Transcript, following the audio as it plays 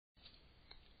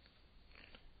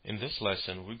In this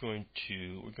lesson, we're going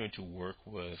to work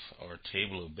with our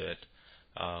table a bit.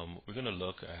 We're going to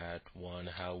look at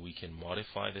how we can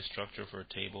modify the structure for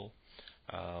a table.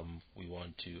 We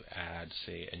want to add,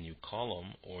 say, a new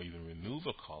column, or even remove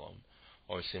a column,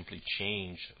 or simply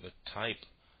change the type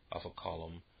of a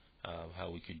column.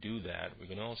 How we could do that. We're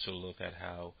going to also look at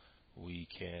how we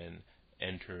can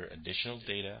enter additional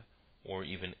data or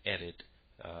even edit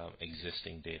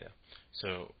existing data.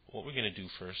 So what we're going to do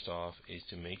first off is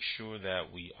to make sure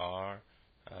that we are,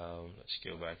 let's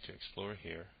go back to Explorer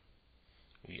here,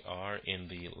 we are in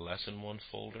the Lesson 1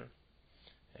 folder,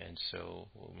 and so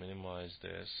we'll minimize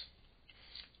this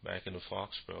back into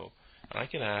FoxPro. And I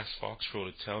can ask FoxPro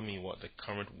to tell me what the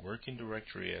current working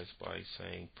directory is by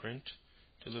saying print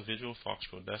to the Visual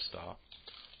FoxPro desktop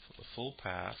for the full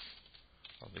path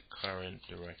of the current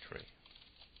directory.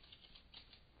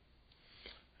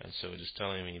 And so it is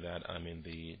telling me that I'm in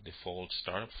the default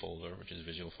startup folder, which is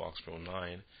Visual FoxPro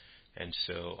 9. And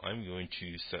so I'm going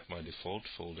to set my default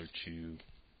folder to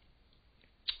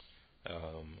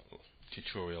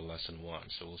tutorial lesson 1.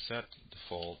 So we'll set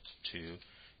default to,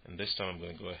 and this time I'm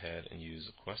going to go ahead and use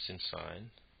a question sign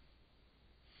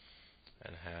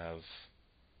and have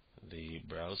the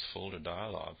browse folder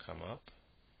dialog come up,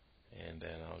 and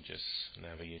then I'll just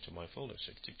navigate to my folder.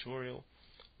 So tutorial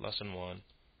lesson 1,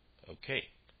 okay.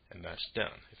 And that's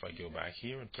done. If I go back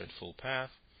here and print full path,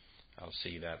 I'll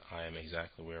see that I am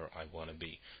exactly where I want to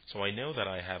be. So I know that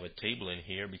I have a table in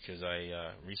here because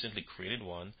I recently created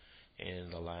one in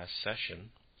the last session.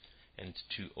 And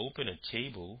to open a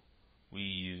table, we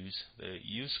use the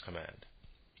use command.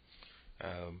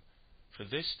 For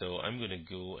this, though, I'm going to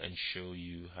go and show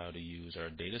you how to use our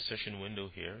data session window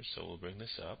here. So we'll bring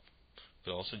this up.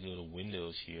 We'll also go to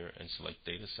Windows here and select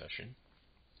Data Session.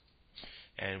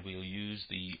 And we'll use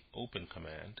the open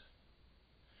command,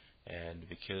 and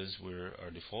because our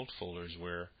default folder is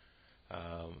where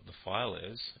the file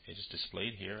is, it is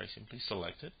displayed here. I simply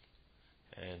select it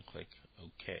and click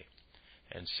OK.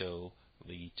 And so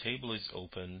the table is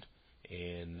opened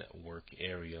in work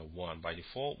area 1. By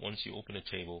default, once you open a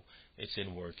table, it's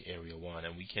in work area 1,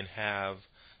 and we can have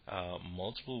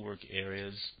multiple work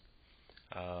areas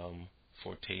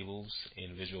for tables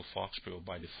in Visual FoxPro.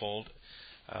 By default,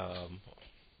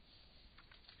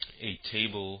 a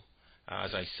table,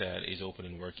 as I said, is open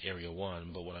in work area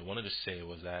 1, but what I wanted to say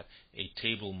was that a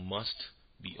table must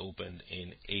be opened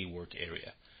in a work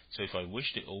area. So if I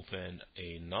wish to open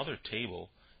another table,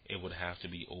 it would have to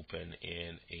be open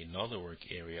in another work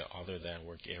area other than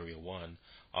work area 1.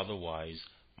 Otherwise,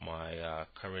 my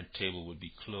current table would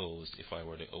be closed if I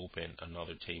were to open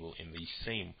another table in the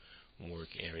same work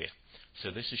area. So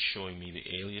this is showing me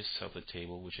the alias of the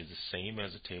table, which is the same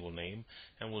as the table name,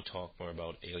 and we'll talk more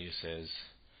about aliases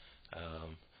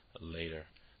later.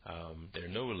 There are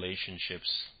no relationships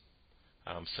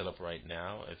set up right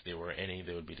now. If there were any,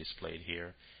 they would be displayed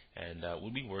here, and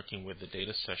we'll be working with the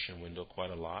data session window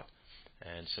quite a lot,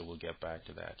 and so we'll get back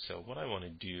to that. So what I want to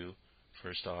do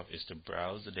first off is to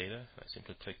browse the data. I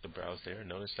simply click the browse there.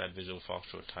 Notice that Visual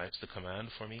FoxPro types the command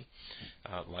for me.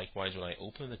 Likewise, when I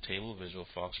open the table, Visual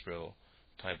FoxPro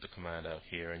type the command out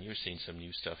here, and you're seeing some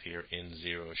new stuff here in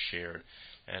 0 shared,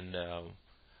 and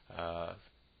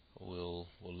we'll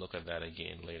look at that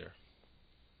again later.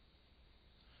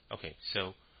 Okay,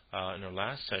 so in our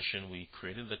last session, we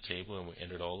created the table and we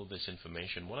entered all of this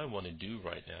information. What I want to do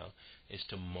right now is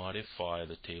to modify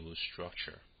the table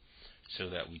structure so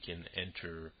that we can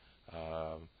enter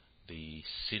the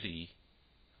city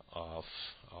of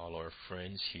all our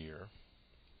friends here,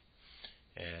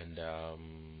 and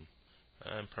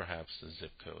perhaps the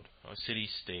zip code, our city,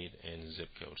 state, and zip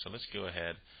code. So let's go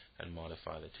ahead and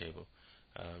modify the table.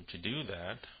 To do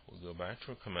that, we'll go back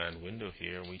to our command window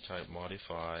here, and we type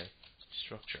modify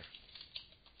structure.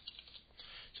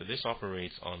 So this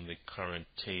operates on the current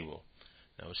table.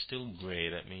 Now it's still gray.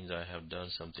 That means I have done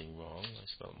something wrong. I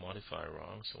spelled modify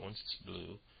wrong. So once it's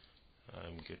blue,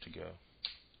 I'm good to go.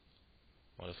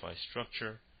 Modify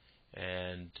structure,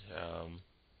 and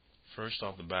first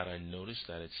off the bat, I noticed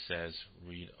that it says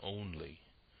read only.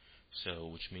 So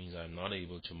which means I'm not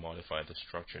able to modify the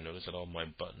structure. Notice that all my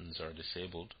buttons are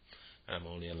disabled, and I'm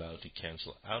only allowed to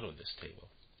cancel out of this table.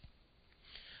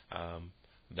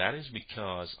 That is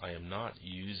because I am not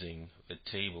using the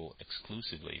table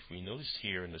exclusively. If we notice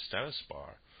here in the status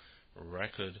bar,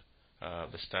 record,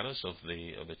 the status of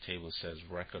the table says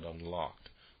record unlocked,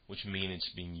 which means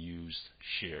it's being used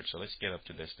shared. So let's get up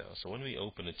to this now. So when we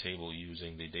open a table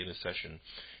using the data session,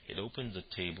 it opens the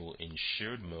table in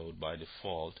shared mode by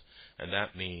default, and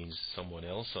that means someone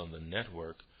else on the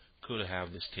network could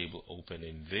have this table open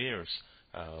in theirs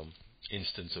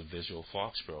instance of Visual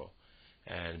FoxPro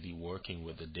and be working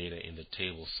with the data in the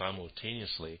table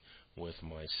simultaneously with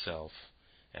myself.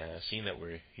 Seeing that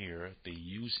we're here, the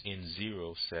use in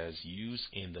 0 says use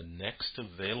in the next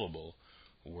available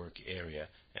work area,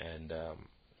 and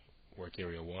work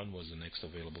area 1 was the next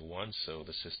available one, so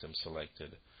the system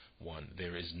selected 1.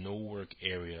 There is no work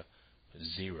area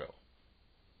 0.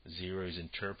 0 is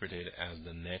interpreted as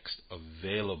the next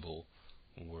available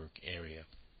work area.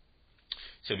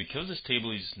 So because this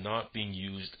table is not being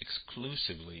used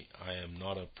exclusively, I am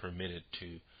not permitted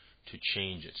to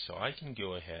change it. So I can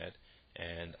go ahead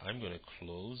and I'm going to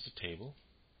close the table.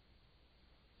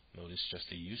 Notice just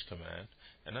the use command,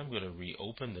 and I'm going to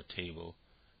reopen the table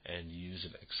and use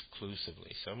it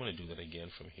exclusively. So I'm going to do that again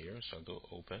from here. So I'll go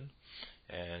open,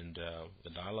 and the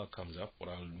dialog comes up. What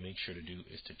I'll make sure to do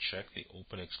is to check the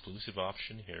open exclusive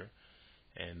option here,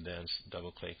 and then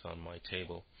double click on my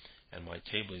table, and my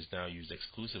table is now used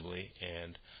exclusively.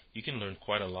 And you can learn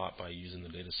quite a lot by using the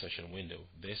data session window.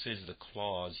 This is the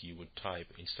clause you would type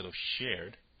instead of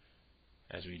shared,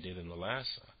 as we did in the last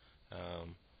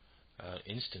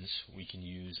instance. We can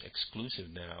use exclusive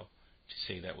now to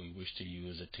say that we wish to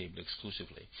use a table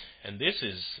exclusively, and this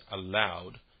is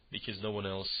allowed because no one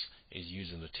else is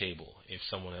using the table. If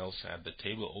someone else had the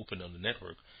table open on the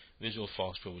network, Visual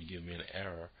FoxPro would give me an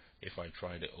error if I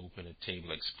try to open a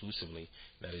table exclusively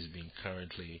that is being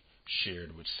currently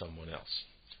shared with someone else.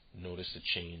 Notice the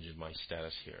change in my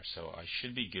status here, so I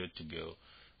should be good to go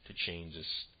to change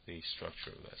the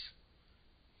structure of this.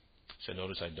 So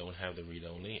notice I don't have the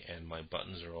read-only, and my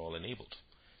buttons are all enabled.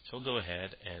 So I'll go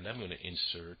ahead and I'm going to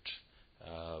insert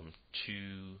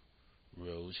 2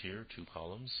 rows here, 2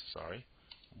 columns, sorry,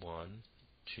 1,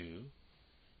 2,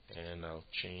 and I'll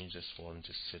change this one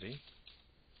to city.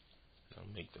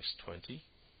 I'll make this 20,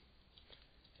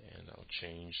 and I'll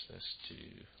change this to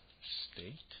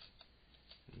state,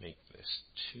 make this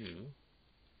 2,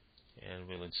 and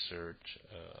we'll insert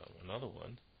another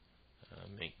one,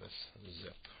 make this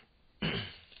zip.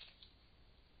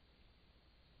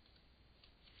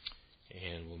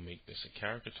 And we'll make this a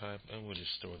character type, and we'll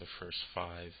just store the first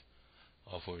 5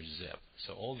 of our zip.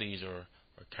 So all these are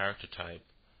character type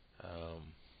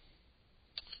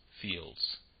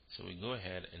fields. So we go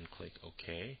ahead and click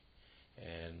OK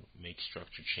and make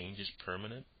structure changes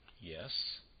permanent. Yes.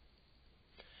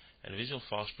 And Visual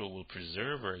FoxPro will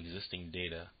preserve our existing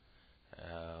data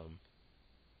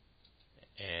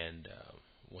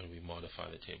when we modify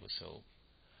the table. So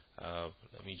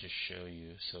let me just show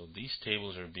you. So these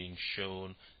tables are being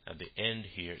shown at the end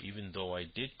here, even though I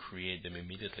did create them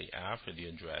immediately after the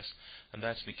address, and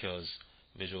that's because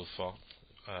Visual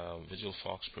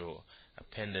FoxPro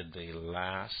appended the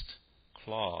last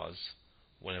clause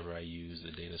whenever I use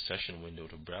the data session window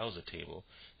to browse a table.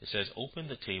 It says open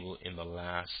the table in the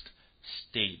last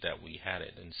state that we had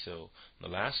it, and so in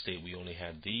the last state we only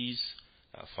had these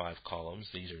 5 columns.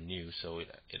 These are new, so it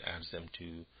adds them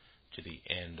to the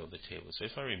end of the table. So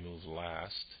if I remove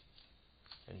last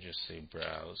and just say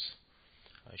browse,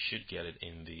 I should get it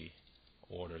in the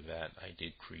order that I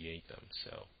did create them.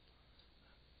 So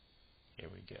here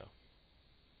we go.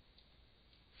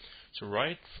 So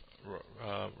right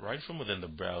from within the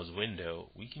browse window,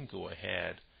 we can go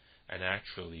ahead and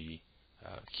actually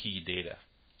key data.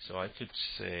 So I could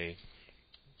say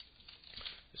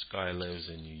this guy lives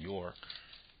in New York,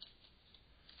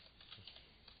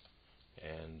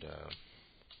 and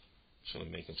so let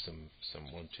me make up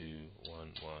some 1, 2,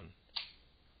 1, 1.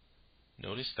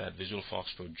 Notice that Visual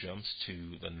FoxPro jumps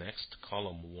to the next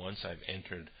column once I've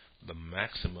entered the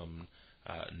maximum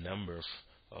number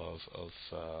of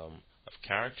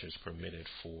characters permitted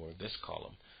for this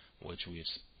column, which we have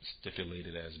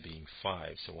stipulated as being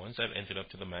 5. So once I've entered up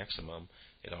to the maximum,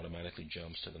 it automatically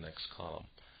jumps to the next column.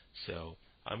 So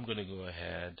I'm going to go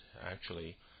ahead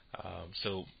actually.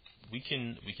 So we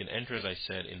can enter, as I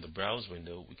said, in the browse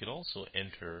window. We could also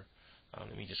enter.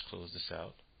 Let me just close this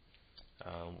out.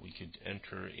 We could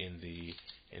enter in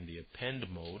the append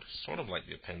mode, sort of like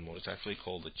the append mode. It's actually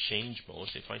called the change mode.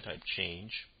 So if I type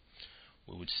change,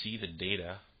 we would see the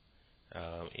data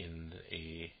in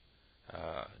a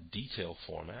detail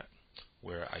format,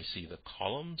 where I see the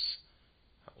columns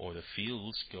or the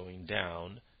fields going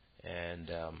down, and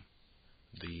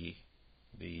the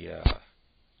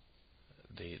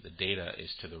data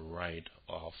is to the right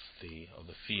of the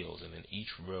fields, and then each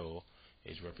row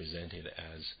is represented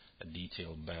as a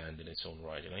detailed band in its own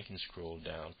right, and I can scroll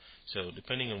down. So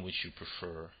depending on which you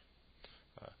prefer,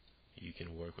 you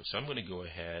can work with. So I'm going to go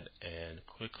ahead and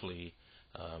quickly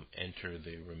enter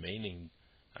the remaining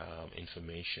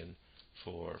information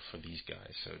for these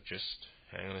guys. So just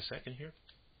hang on a second here.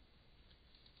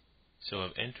 So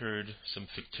I've entered some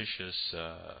fictitious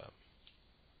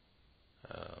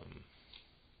um,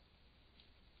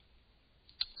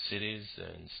 cities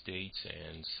and states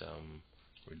and some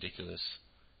ridiculous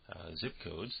zip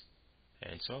codes.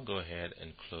 And so I'll go ahead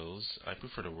and close. I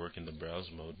prefer to work in the browse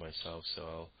mode myself, so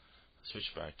I'll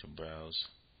switch back to browse.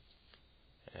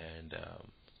 And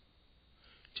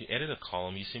to edit a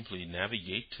column, you simply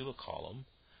navigate to the column,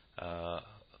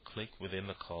 click within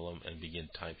the column, and begin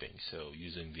typing. So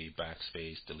using the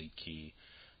backspace delete key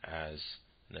as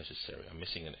necessary. I'm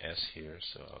missing an S here,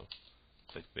 so I'll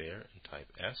click there and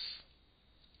type S.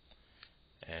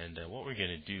 And what we're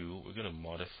going to do, we're going to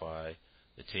modify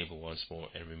the table once more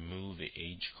and remove the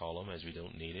age column as we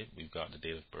don't need it. We've got the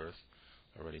date of birth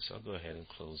already, so I'll go ahead and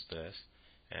close this.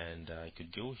 And I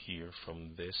could go here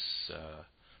from this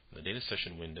the data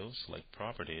session window, select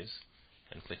properties,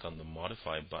 and click on the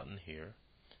modify button here,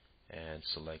 and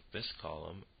select this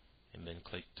column, and then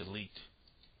click delete.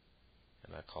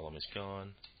 And that column is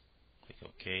gone. Click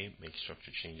OK, make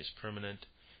structure changes permanent,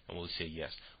 and we'll say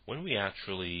yes. When we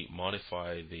actually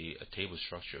modify the table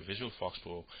structure, Visual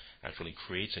FoxPro actually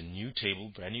creates a new table,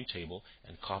 brand new table,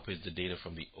 and copies the data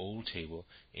from the old table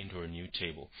into a new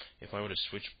table. If I were to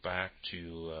switch back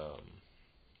to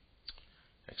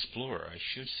Explorer, I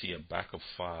should see a backup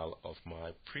file of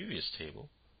my previous table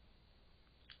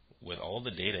with all the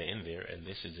data in there, and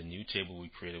this is a new table we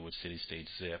created with city state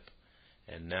zip.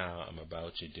 And now I'm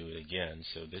about to do it again,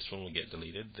 so this one will get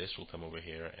deleted, this will come over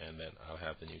here, and then I'll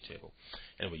have the new table.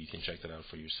 Anyway, you can check that out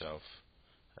for yourself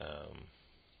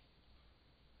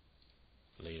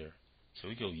later. So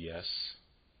we go yes,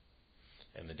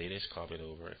 and the data is copied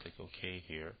over. I click OK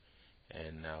here,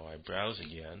 and now I browse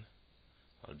again.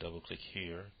 I'll double click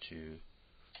here to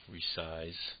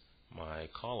resize my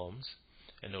columns,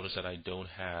 and notice that I don't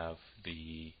have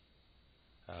the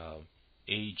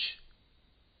age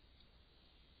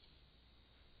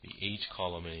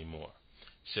column anymore.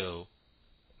 So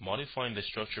modifying the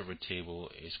structure of a table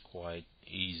is quite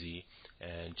easy,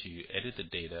 and to edit the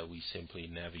data we simply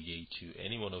navigate to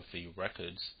any one of the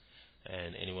records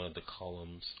and any one of the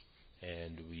columns,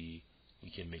 and we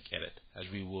can make edit as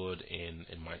we would in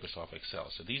Microsoft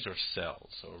Excel. So these are cells.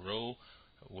 So a row,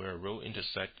 where a row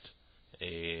intersects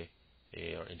a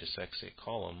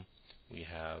column, we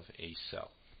have a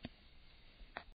cell.